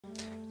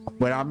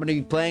But I'm going to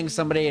be playing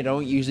somebody I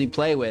don't usually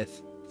play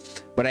with,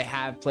 but I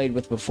have played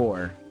with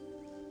before.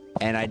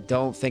 And I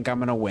don't think I'm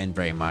going to win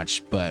very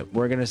much, but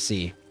we're going to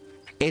see.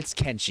 It's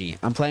Kenshi.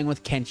 I'm playing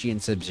with Kenshi and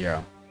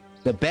Subzero.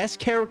 The best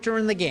character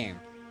in the game,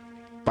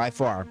 by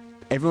far.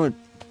 Everyone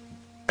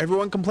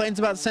complains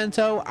about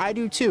Sento. I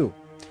do too.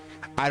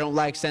 I don't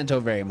like Sento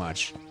very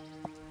much.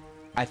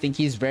 I think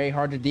he's very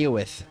hard to deal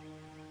with.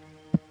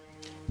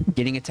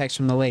 Getting a text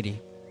from the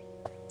lady.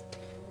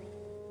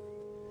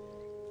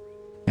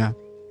 Yeah.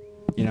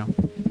 You know.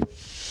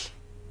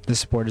 The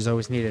support is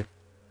always needed.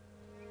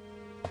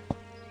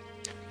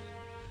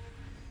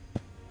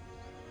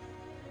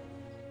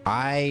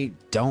 I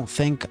don't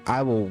think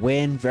I will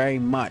win very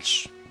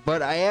much.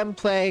 But I am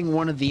playing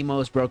one of the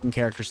most broken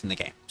characters in the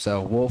game.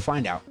 So we'll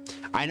find out.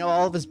 I know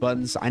all of his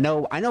buttons. I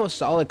know a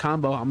solid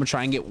combo. I'm gonna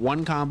try and get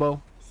one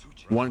combo.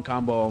 One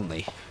combo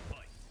only.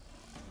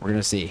 We're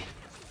gonna see.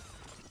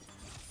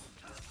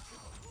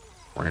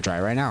 We're gonna try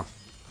it right now.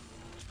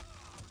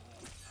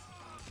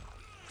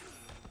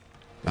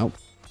 Nope.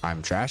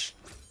 I'm trash.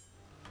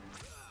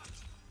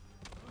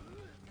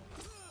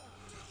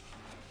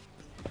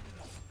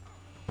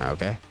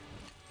 Okay.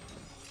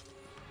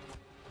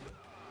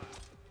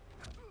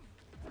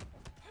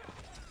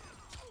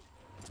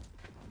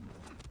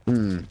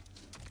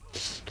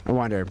 I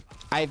wonder.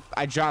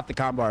 I dropped the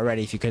combo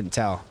already if you couldn't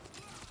tell.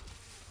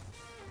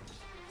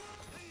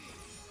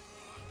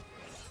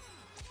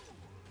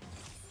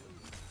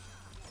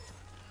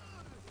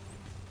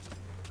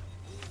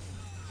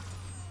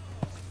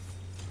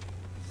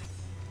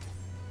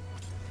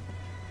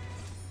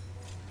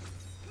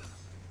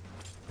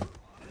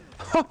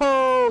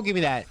 Oh, give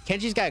me that.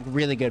 Kenshi's got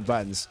really good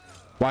buttons.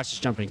 Watch this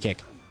jumping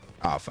kick.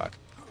 Oh, fuck.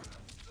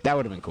 That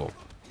would have been cool.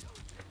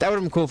 That would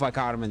have been cool if I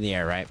caught him in the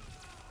air, right?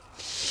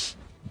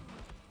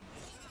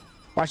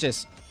 Watch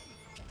this.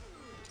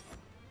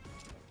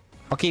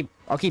 I'll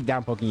keep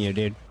down poking you,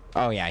 dude.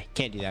 Oh yeah,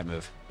 can't do that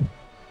move.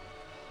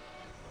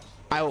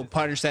 I will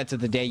punish that to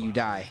the day you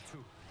die.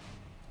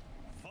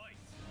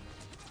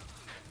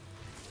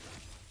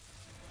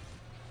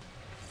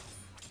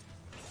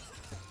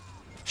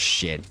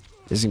 Shit.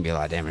 This is gonna be a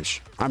lot of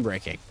damage. I'm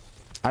breaking.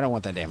 I don't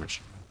want that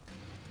damage.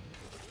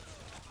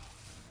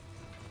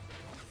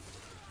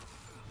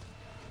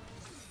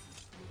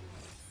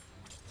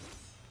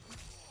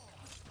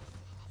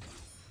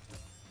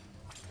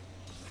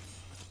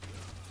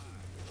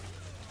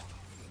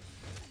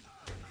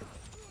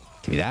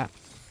 Give me that.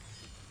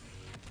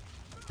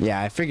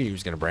 Yeah, I figured he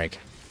was gonna break.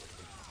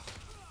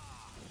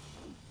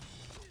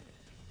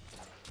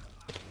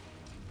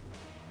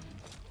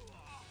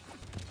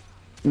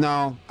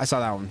 No, I saw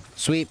that one.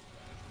 Sweep.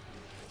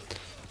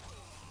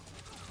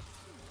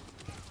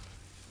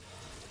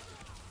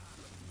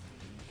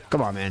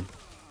 Come on, man.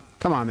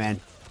 Come on, man.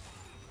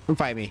 Come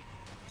fight me.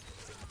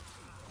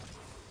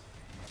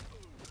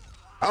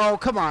 Oh,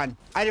 come on.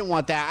 I didn't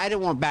want that. I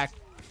didn't want back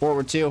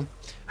forward two.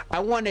 I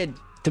wanted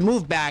to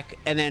move back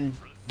and then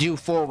do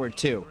forward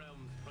two.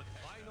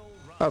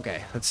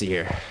 Okay, let's see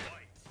here.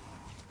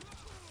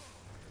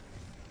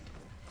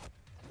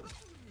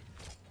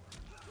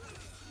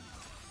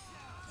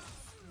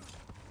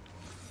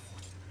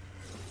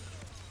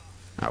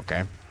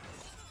 Okay.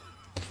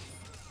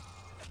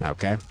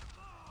 Okay.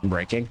 I'm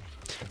breaking.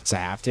 So I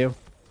have to.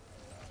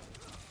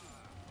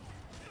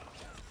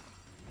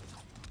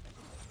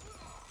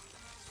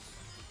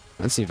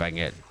 Let's see if I can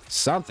get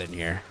something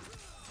here.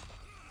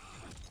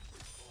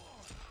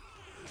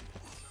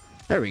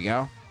 There we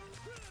go.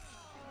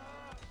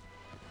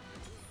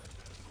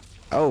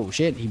 Oh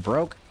shit, he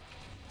broke.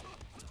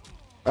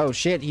 Oh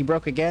shit, he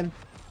broke again.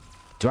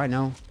 Do I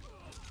know?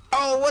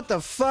 Oh, what the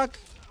fuck?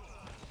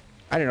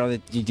 I didn't know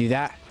that you do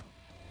that.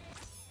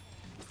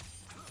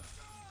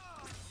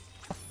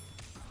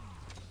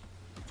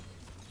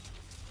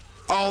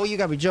 Oh, you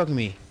gotta be joking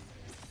me.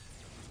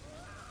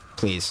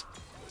 Please.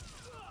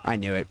 I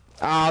knew it.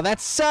 Oh, that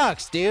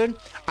sucks, dude.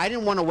 I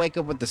didn't want to wake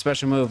up with the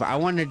special move. I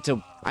wanted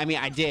to... I mean,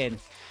 I did.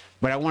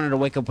 But I wanted to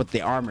wake up with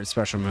the armored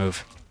special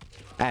move.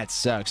 That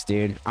sucks,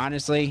 dude.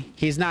 Honestly,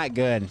 he's not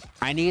good.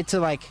 I need to,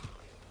 like,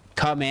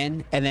 come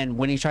in. And then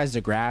when he tries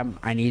to grab,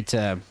 I need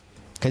to...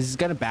 Because he's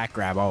gonna back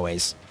grab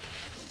always.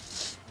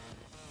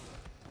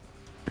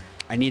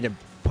 I need to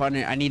put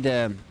it... I need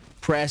to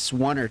press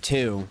 1 or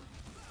 2.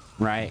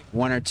 Right?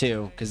 1 or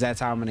 2. Because that's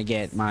how I'm gonna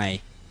get my...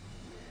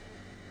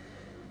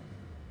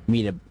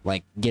 me to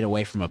like get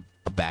away from a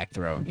back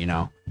throw, you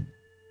know.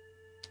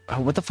 Oh,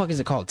 what the fuck is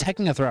it called?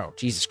 Teching a throw.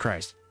 Jesus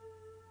Christ.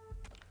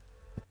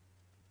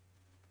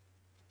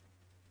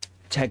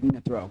 Teching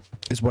a throw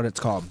is what it's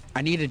called.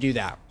 I need to do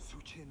that.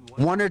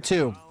 1 or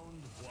 2.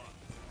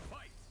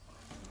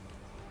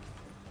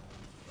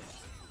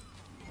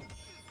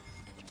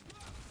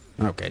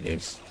 Okay,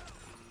 dude.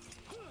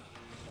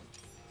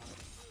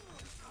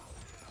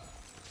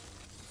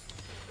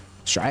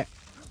 Let's try it.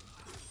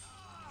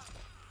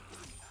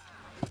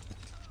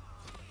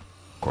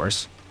 Of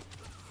course.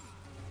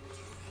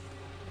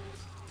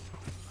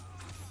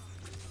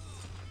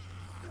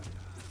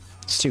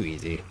 It's too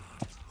easy.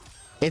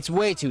 It's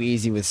way too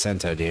easy with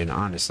Sento, dude,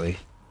 honestly.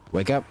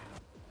 Wake up.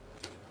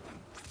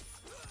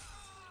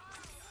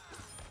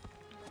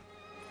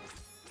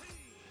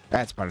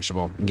 That's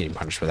punishable. I'm getting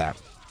punished for that.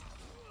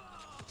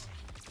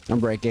 I'm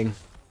breaking.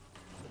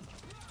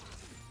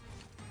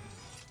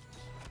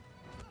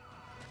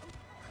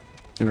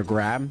 Gonna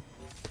grab.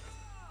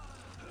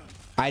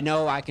 I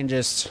know I can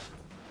just...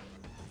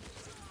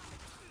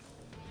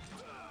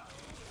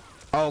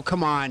 Oh,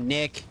 come on,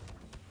 Nick.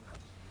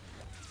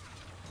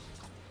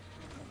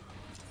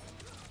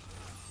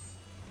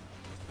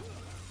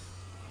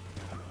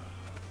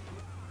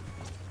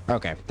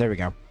 Okay, there we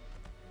go.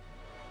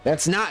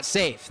 That's not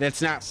safe.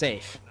 That's not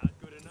safe. Not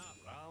good enough.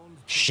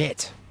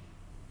 Shit.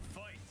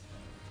 Fight.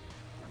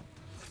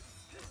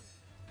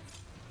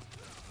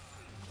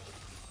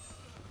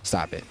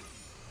 Stop it.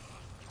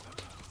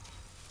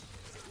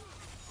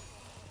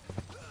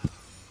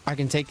 I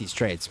can take these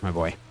trades, my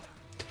boy.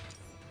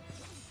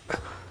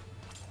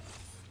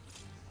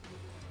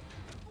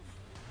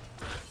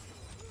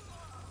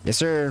 Yes,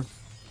 sir.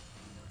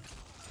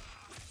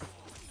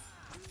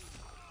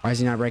 Why is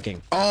he not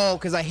breaking? Oh,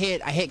 because I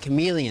hit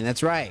Chameleon.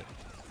 That's right.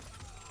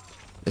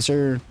 Yes,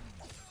 sir.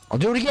 I'll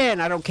do it again.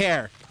 I don't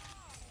care.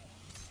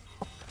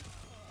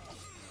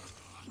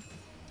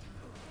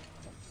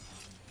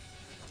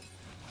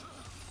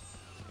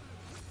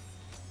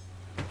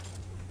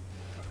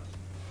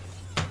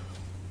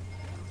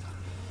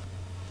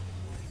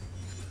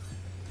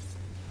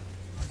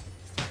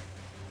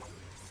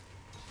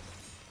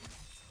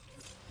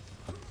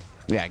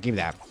 Yeah, give me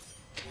that.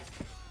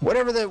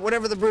 Whatever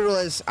the brutal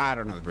is, I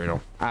don't know the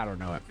brutal. I don't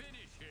know it.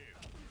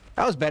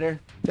 That was better.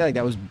 I feel like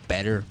that was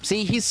better.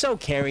 See, he's so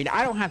carried.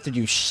 I don't have to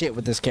do shit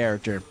with this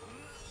character.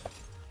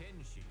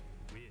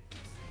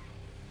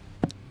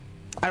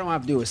 I don't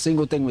have to do a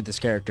single thing with this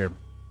character.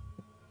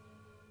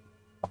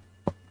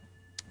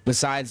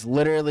 Besides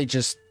literally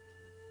just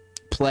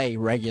play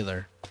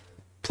regular.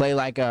 Play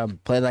like a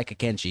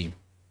Kenshi.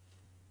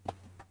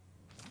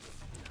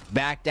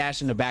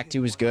 Backdash into back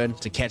two is good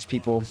to catch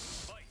people.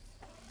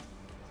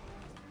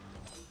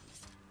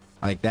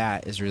 Like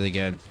that is really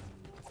good.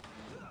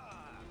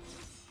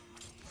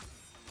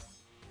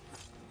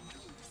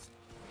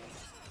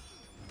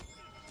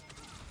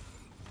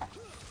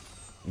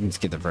 Let's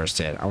get the first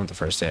hit. I want the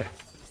first hit.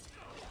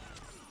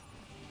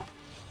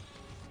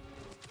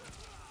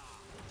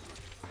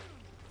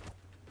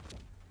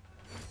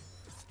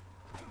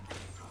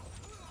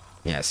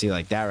 Yeah, see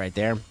like that right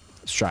there?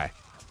 Let's try.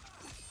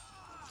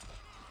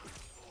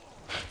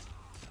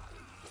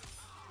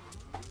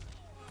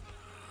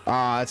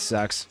 Oh, that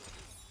sucks.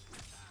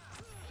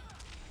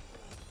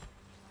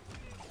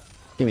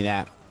 Give me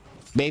that.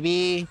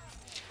 Baby.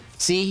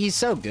 See, he's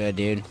so good,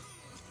 dude.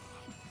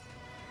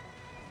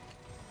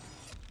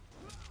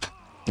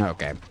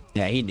 Okay.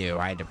 Yeah, he knew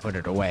I had to put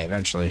it away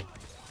eventually.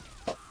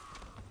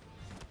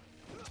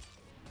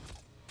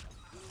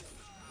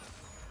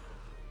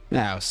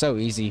 No, so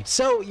easy.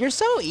 You're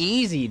so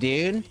easy,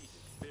 dude.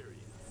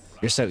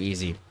 You're so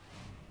easy.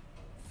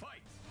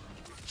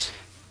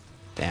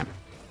 Damn.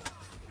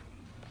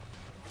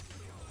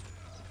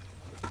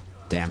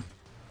 Damn.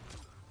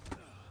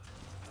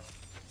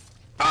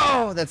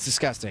 Oh, that's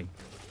disgusting.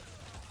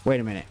 Wait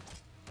a minute.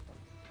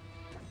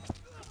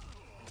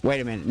 Wait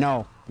a minute.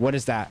 No. What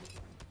is that?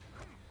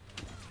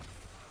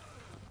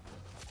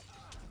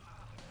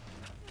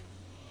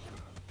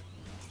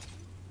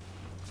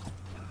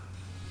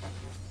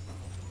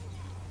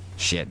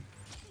 Shit.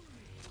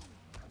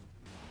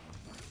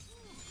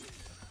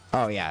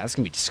 Oh, yeah. That's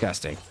gonna be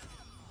disgusting.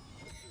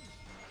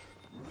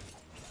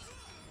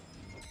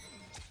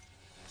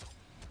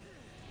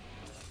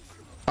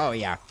 Oh,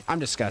 yeah. I'm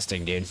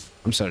disgusting, dude.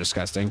 I'm so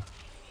disgusting.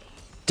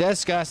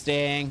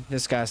 Disgusting.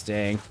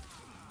 Disgusting.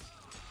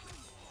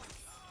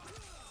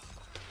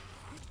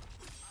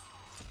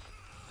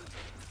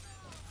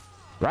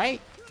 Right?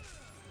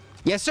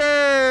 Yes,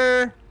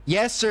 sir.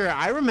 Yes, sir.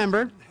 I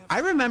remember. I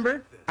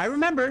remember. I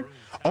remember.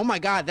 Oh, my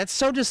God. That's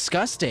so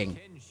disgusting.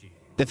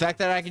 The fact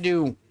that I can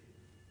do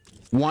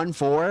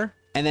 1-4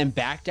 and then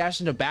backdash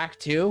into back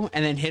two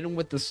and then hit him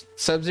with the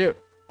Subzero.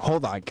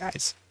 Hold on,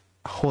 guys.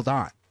 Hold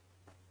on.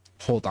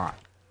 Hold on.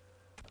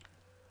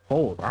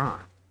 Hold on.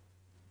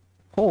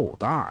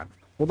 Hold on.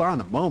 Hold on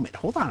a moment.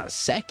 Hold on a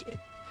second.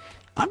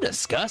 I'm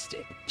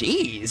disgusting.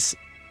 Jeez.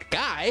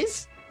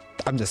 Guys.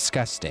 I'm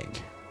disgusting.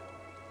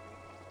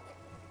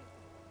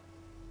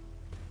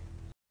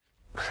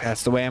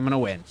 That's the way I'm gonna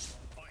win.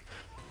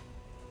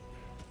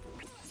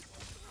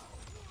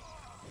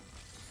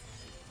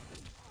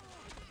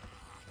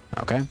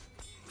 Okay.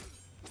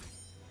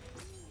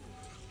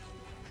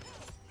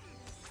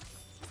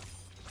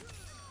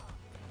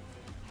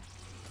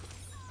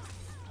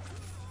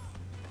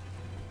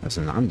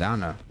 Listen, I'm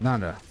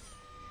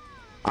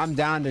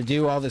down to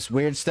do all this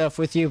weird stuff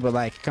with you, but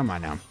like, come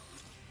on now.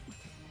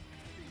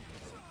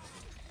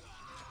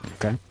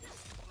 Okay.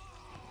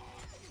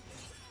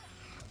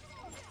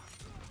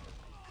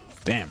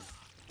 Damn.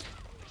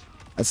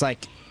 That's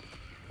like,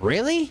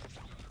 really?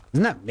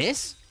 Isn't that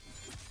miss?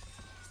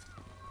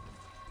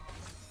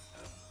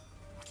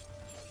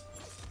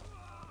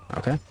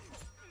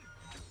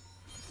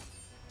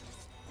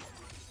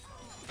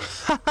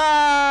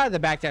 ha! The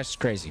backdash is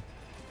crazy.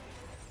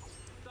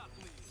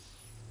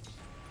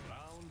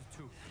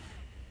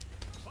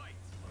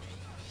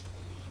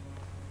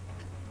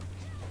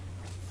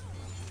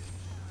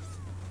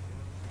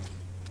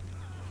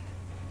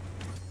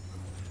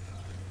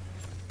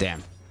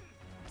 Damn.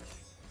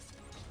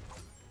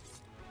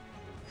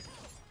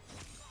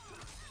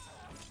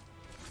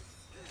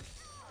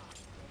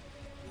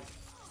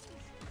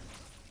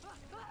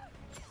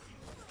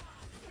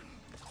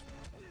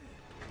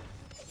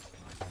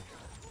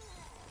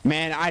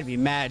 Man, I'd be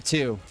mad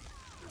too.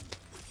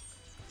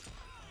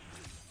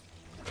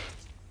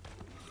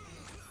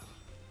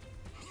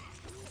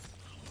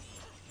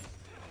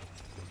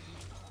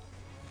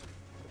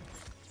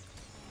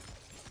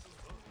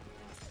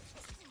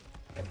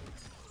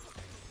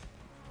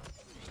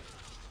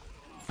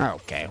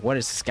 Okay, what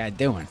is this guy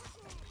doing?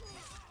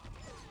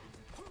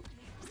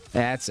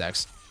 Yeah, that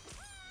sucks.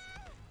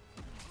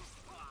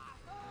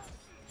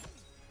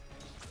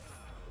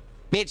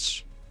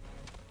 Bitch.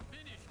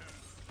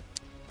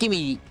 Give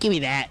me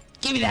that.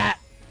 Give me that.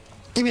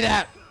 Give me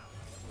that.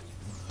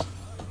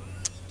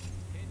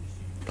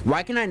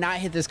 Why can I not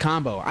hit this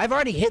combo? I've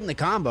already hit the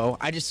combo.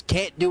 I just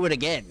can't do it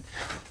again.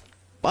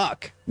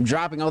 Fuck. I'm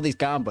dropping all these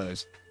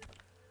combos.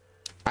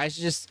 I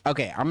should just...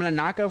 Okay, I'm gonna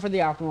not go for the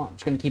optimal. I'm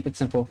just gonna keep it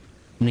simple.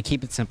 I'm gonna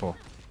keep it simple.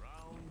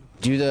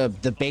 Do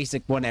the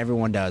basic one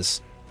everyone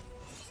does.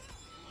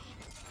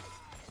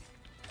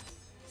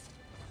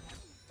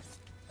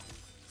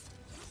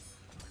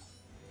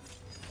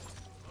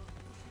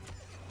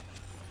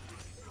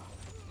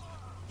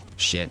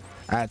 Shit.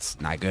 That's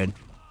not good.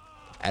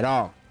 At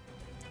all.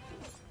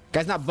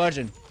 Guy's not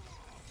budging.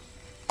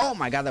 Oh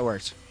my god, that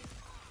worked.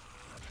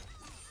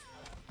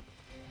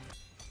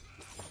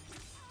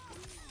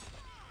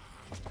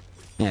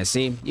 Yeah,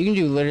 see? You can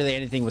do literally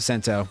anything with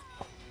Sento.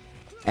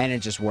 And it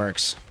just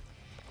works.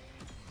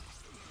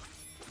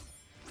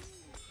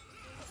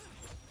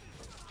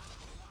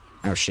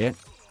 Oh shit.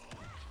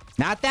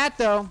 Not that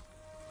though.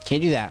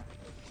 Can't do that.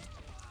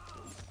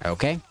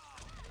 Okay.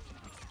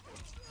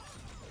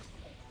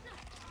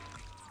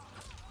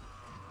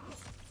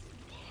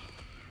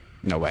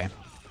 No way.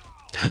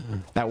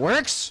 That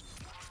works?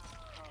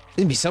 There's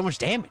gonna be so much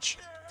damage.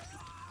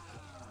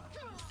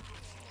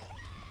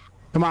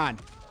 Come on.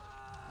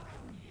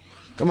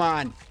 Come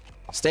on.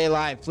 Stay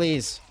alive,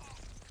 please.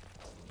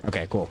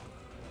 Okay, cool.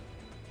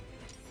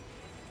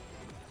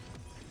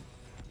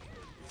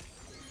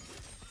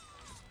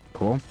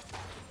 Cool.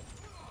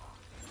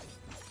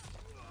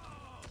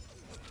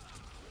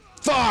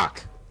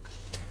 Fuck!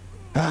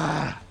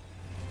 Ah.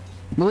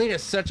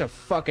 Melita's such a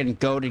fucking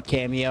goated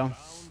cameo.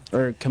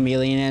 Or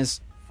chameleon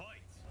is.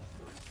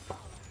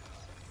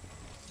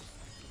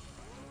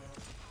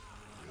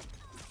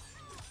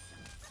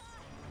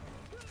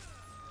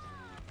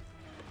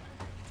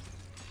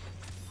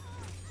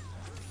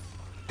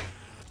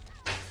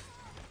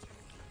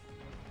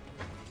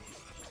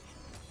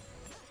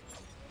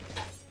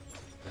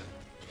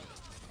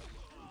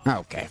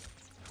 Okay.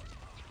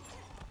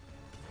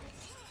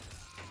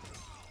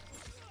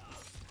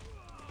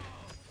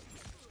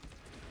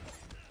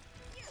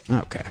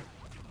 Okay.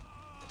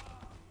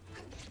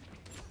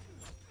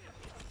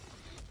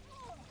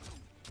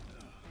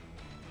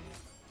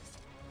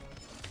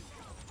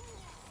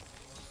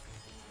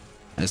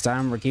 This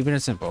time we're keeping it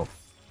simple.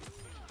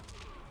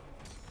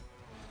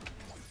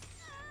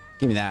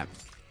 Give me that.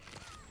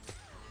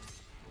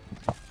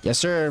 Yes,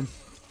 sir.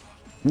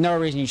 No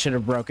reason you should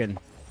have broken.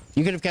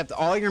 You could have kept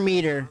all your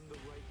meter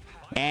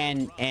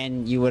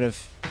and you would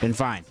have been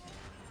fine.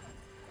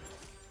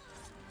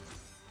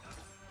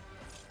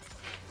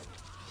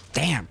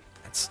 Damn,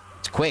 it's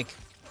quick.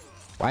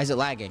 Why is it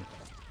lagging?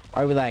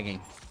 Why are we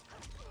lagging?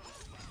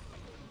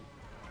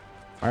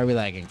 Why are we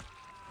lagging?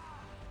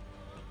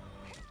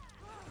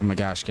 Oh my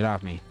gosh, get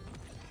off me.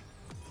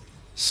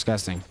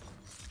 Disgusting.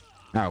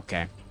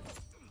 Okay.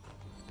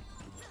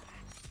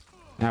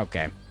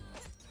 Okay.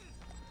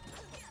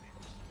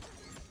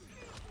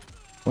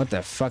 What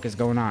the fuck is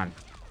going on?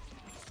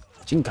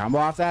 You can combo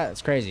off that?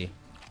 That's crazy.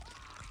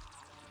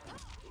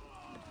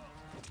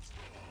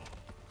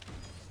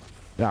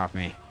 Get off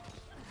me.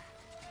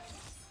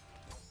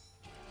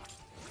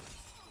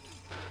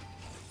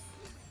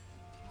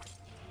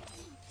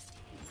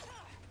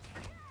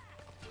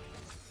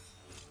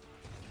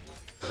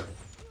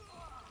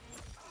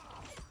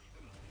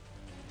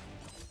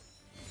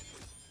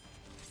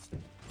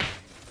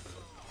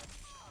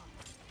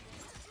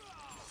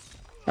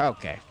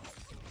 Okay.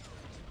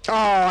 Oh,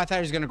 I thought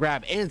he was gonna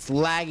grab. And it's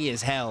laggy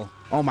as hell.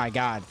 Oh my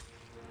god.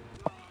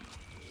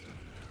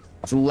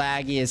 It's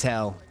laggy as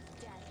hell.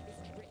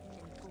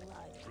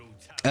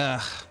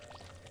 Ugh.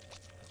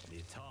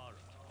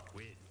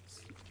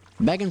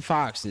 Megan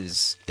Fox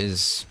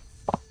is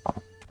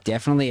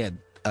definitely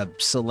a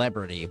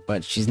celebrity,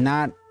 but she's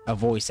not a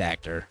voice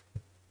actor.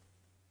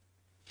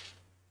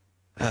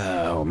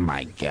 Oh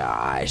my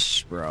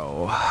gosh,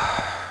 bro.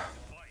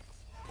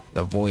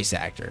 The voice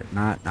actor,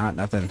 not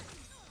nothing.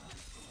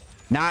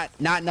 Not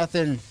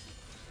nothing.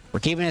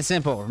 We're keeping it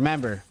simple,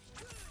 remember.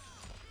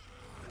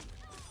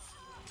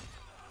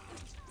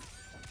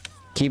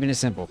 Keeping it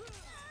simple.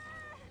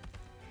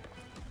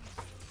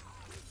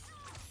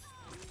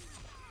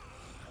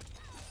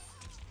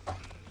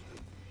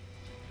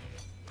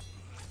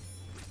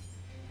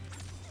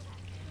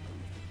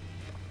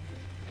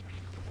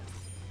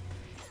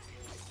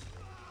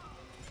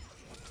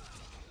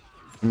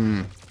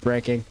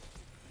 Breaking.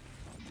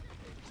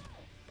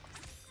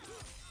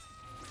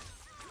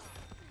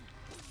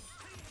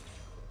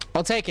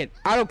 I'll take it.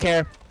 I don't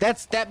care.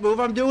 That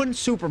move I'm doing,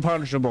 super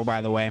punishable,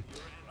 by the way.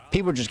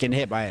 People are just getting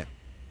hit by it.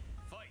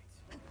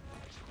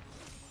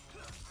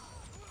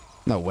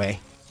 No way.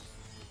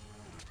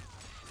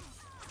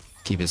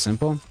 Keep it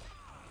simple.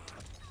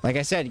 Like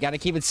I said, you gotta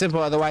keep it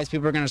simple, otherwise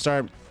people are gonna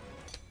start...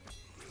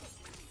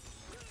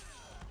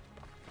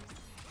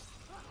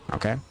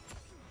 Okay.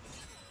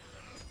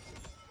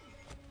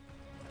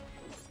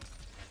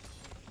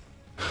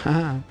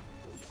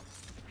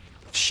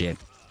 Shit.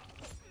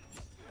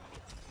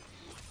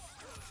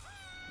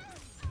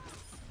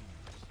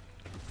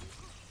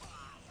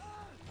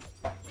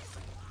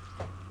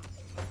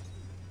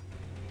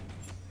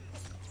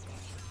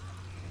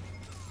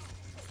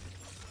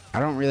 I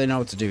don't really know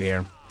what to do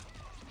here.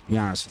 To be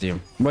honest with you.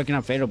 I'm waking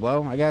up Fatal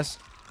Blow, I guess.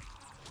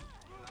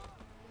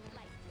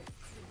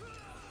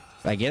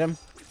 Did I get him?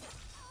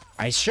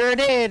 I sure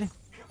did.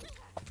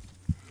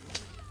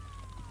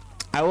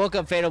 I woke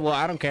up Fatal Blow.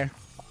 I don't care.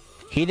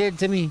 He did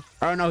to me.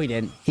 Oh, no, he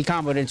didn't. He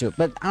comboed into it,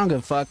 but I don't give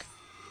a fuck.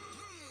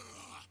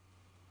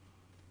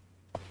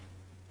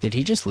 Did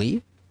he just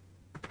leave?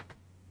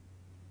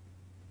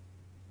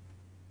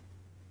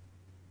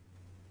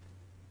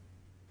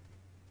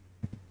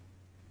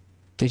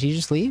 Did he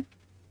just leave?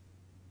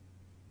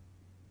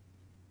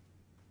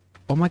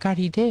 Oh my god,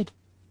 he did.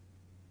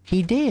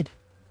 He did.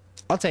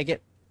 I'll take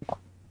it.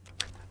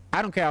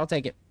 I don't care. I'll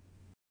take it.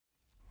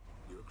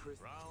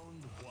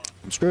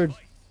 I'm screwed.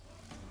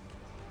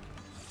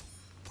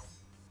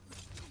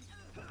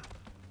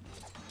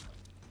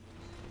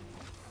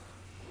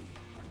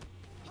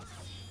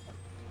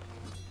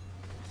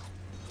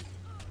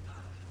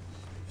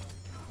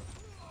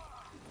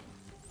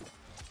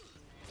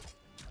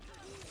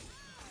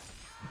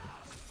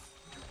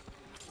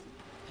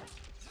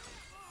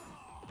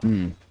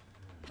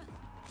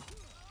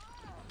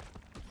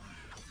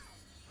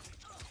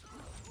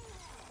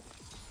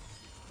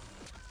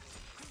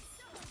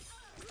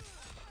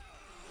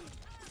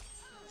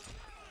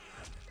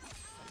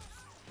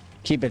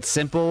 Keep it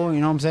simple, you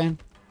know what I'm saying?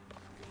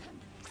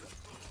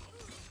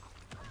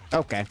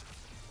 Okay.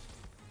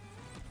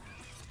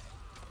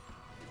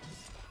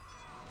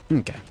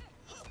 Okay.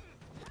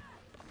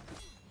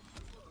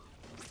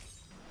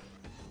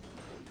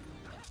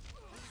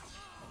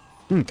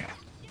 Okay.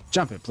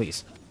 Jump it,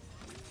 please.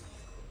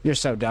 You're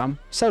so dumb.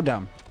 So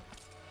dumb.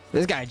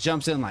 This guy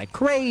jumps in like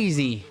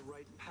crazy.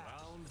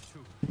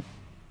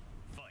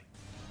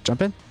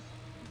 Jump in.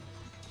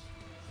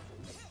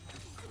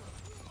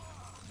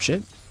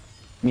 Shit.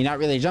 I mean, not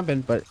really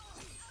jumping, but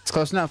it's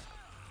close enough.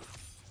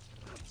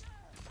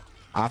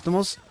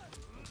 Optimals.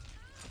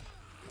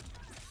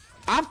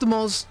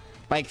 Optimals.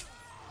 Like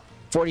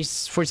 40,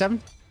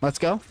 47. Let's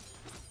go.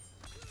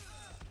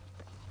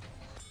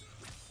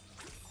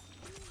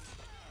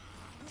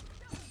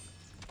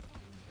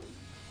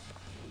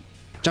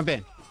 Jump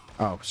in.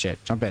 Oh,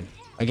 shit. Jump in.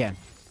 Again.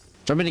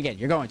 Jump in again.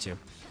 You're going to.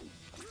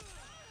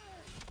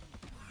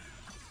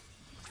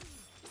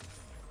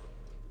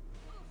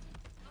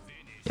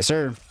 Yes,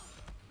 sir.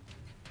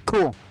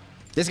 Cool.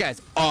 This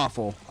guy's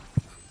awful.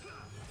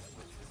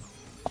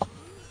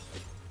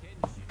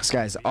 This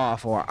guy's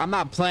awful. I'm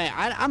not playing.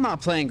 I'm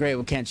not playing great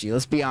with Kenshi.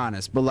 Let's be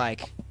honest. But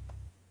like,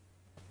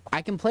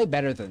 I can play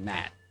better than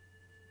that.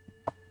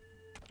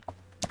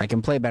 I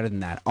can play better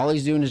than that. All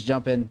he's doing is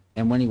jumping,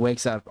 and when he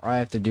wakes up, all I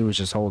have to do is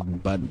just hold the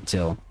button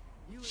until.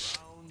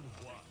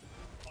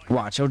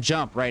 Watch, he'll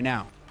jump right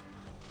now.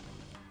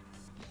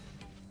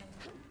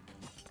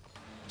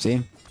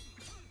 See?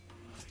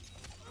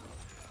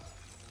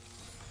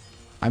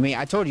 I mean,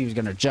 I told you he was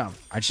gonna jump.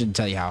 I shouldn't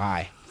tell you how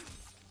high.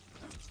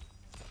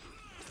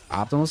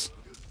 Optimals?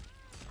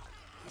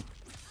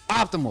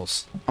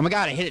 Optimals! Oh my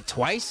god, I hit it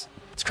twice?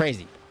 It's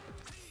crazy.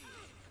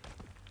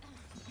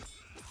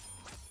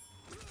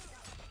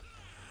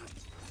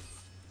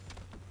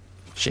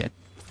 Shit.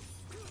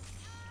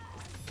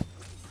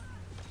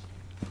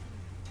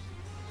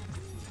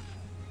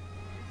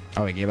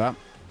 Oh, he gave up?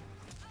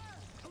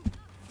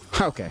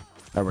 Okay.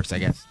 That works, I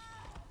guess.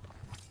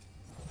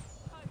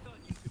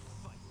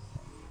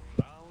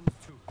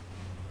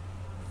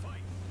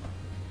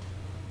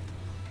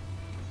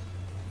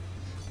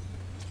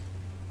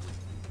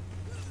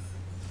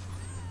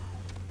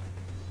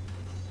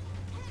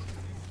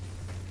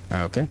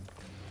 Okay.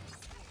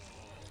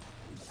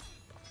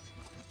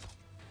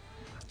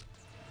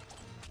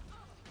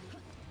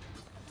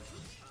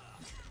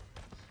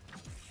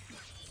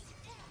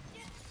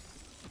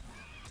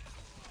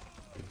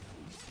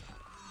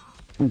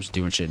 I'm just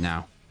doing shit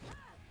now.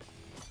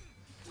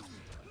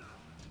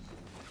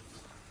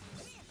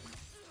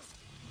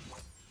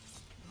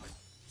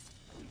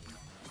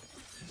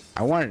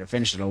 I wanted to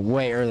finish it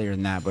way earlier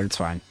than that, but it's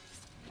fine.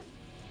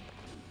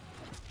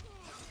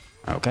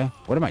 Okay.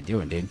 What am I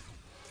doing, dude?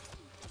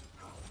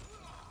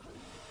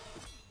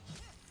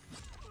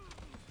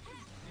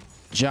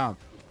 Jump.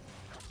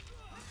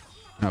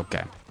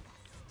 Okay.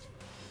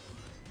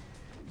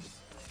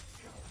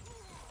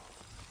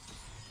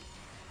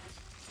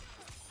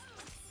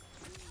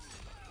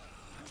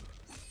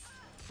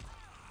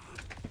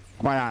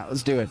 Why not?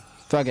 Let's do it.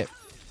 Fuck it.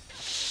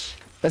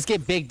 Let's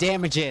get big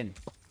damage in.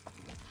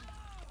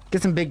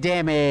 Get some big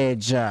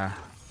damage.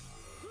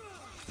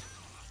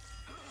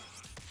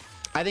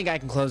 I think I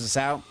can close this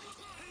out.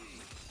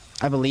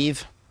 I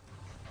believe.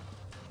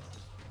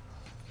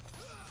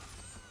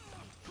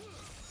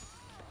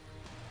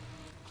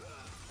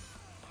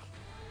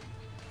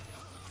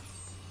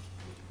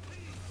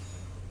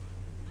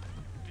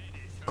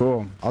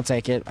 Cool. I'll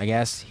take it, I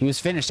guess. He was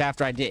finished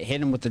after I hit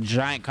him with the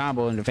giant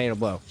combo and the fatal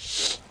blow.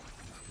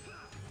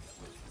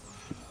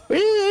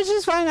 It's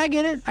just fine. I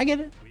get it. I get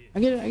it. I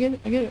get it. I get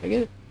it. I get it. I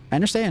get it. I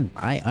understand.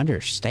 I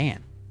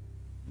understand.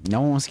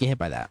 No one wants to get hit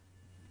by that.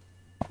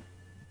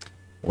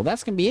 Well,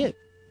 that's gonna be it.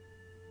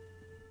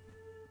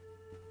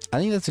 I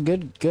think that's a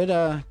good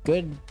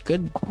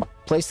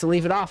place to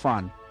leave it off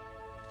on.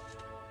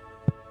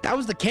 That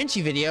was the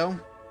Kenshi video.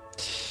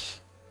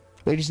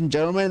 Ladies and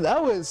gentlemen,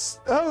 that was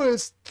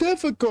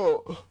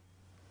difficult.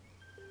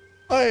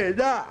 Let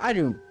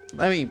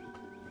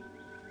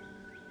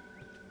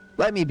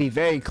me be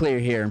very clear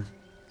here.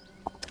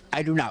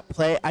 I do not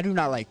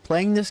like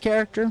playing this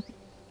character.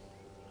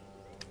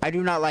 I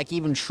do not like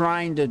even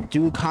trying to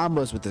do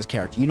combos with this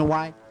character. You know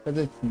why?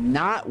 Because it's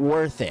not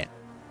worth it.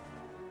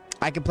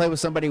 I can play with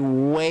somebody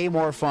way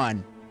more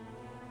fun.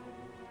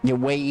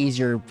 Way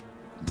easier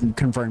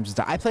confirms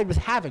stuff. I played with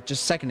Havoc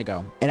just a second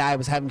ago, and I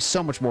was having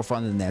so much more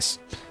fun than this.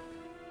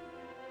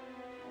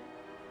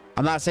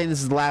 I'm not saying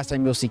this is the last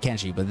time you'll see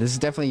Kenshi, but this is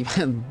definitely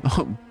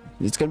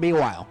it's gonna be a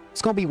while.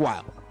 It's gonna be a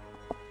while.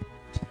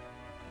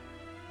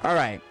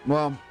 Alright,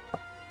 well,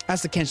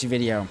 that's the Kenshi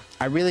video.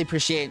 I really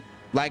appreciate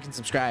like and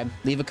subscribe,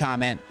 leave a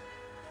comment.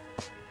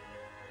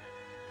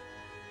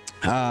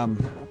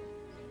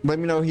 Let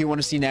me know who you want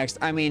to see next.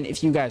 I mean,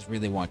 if you guys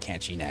really want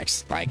Kenshi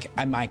next, like,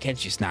 my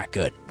Kenshi's not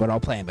good, but I'll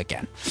play him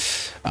again.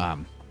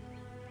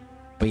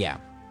 But yeah,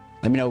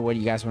 let me know what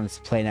you guys want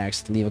to play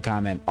next. Leave a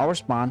comment. I'll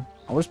respond.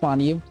 I'll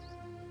respond to you.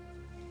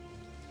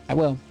 I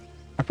will.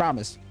 I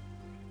promise.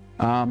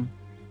 But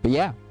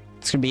yeah,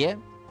 it's gonna be it.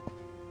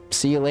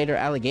 See you later,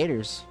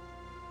 alligators.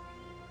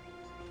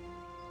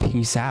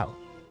 Peace out.